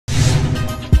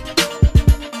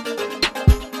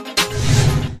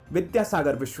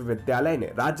विद्यासागर विश्वविद्यालय ने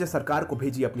राज्य सरकार को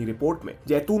भेजी अपनी रिपोर्ट में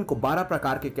जैतून को 12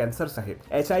 प्रकार के कैंसर सहित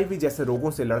एचआईवी जैसे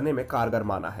रोगों से लड़ने में कारगर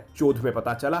माना है। शोध में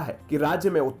पता चला है कि राज्य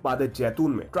में उत्पादित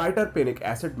जैतून में ट्राइटरपेनिक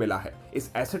एसिड मिला है।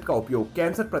 इस एसिड का उपयोग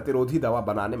कैंसर प्रतिरोधी दवा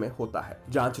बनाने में होता है।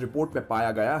 जांच रिपोर्ट में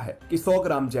पाया गया है कि 100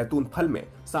 ग्राम जैतून फल में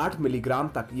 60 मिलीग्राम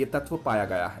तक ये तत्व पाया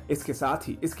गया है। इसके साथ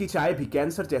ही इसकी चाय भी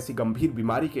कैंसर जैसी गंभीर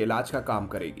बीमारी के इलाज का काम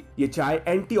करेगी। ये चाय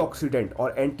एंटीऑक्सीडेंट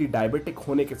और एंटी डायबिटिक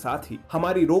होने के साथ ही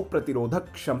हमारी रोग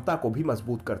प्रतिरोधक क्षमता को भी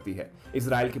मजबूत करती है।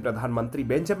 इजराइल के प्रधानमंत्री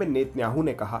बेंजामिन नेतन्याहू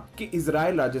ने कहा कि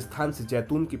इजराइल राजस्थान से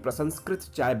जैतून की प्रसंस्कृत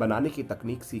चाय बनाने की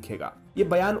तकनीक सीखेगा। ये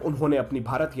बयान उन्होंने अपनी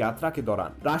भारत यात्रा के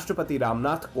दौरान राष्ट्रपति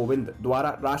रामनाथ कोविंद द्वारा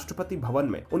राष्ट्रपति भवन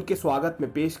में उनके स्वागत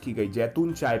में पेश की गई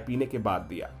जैतून चाय पीने के बाद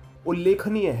दिया।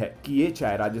 उल्लेखनीय है कि ये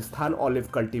चाय राजस्थान ऑलिव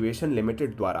कल्टीवेशन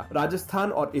लिमिटेड द्वारा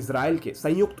राजस्थान और इजराइल के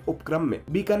संयुक्त उपक्रम में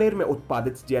बीकानेर में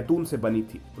उत्पादित जैतून से बनी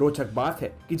थी। रोचक बात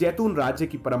है कि जैतून राज्य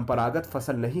की परंपरागत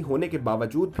फसल नहीं होने के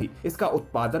बावजूद भी इसका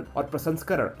उत्पादन और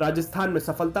प्रसंस्करण राजस्थान में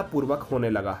सफलतापूर्वक होने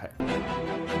लगा है।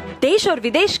 देश और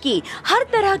विदेश की हर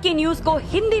तरह की न्यूज को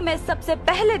हिंदी में सबसे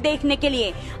पहले देखने के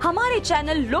लिए हमारे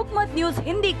चैनल लोकमत न्यूज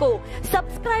हिंदी को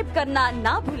सब्सक्राइब करना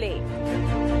ना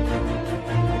भूलें।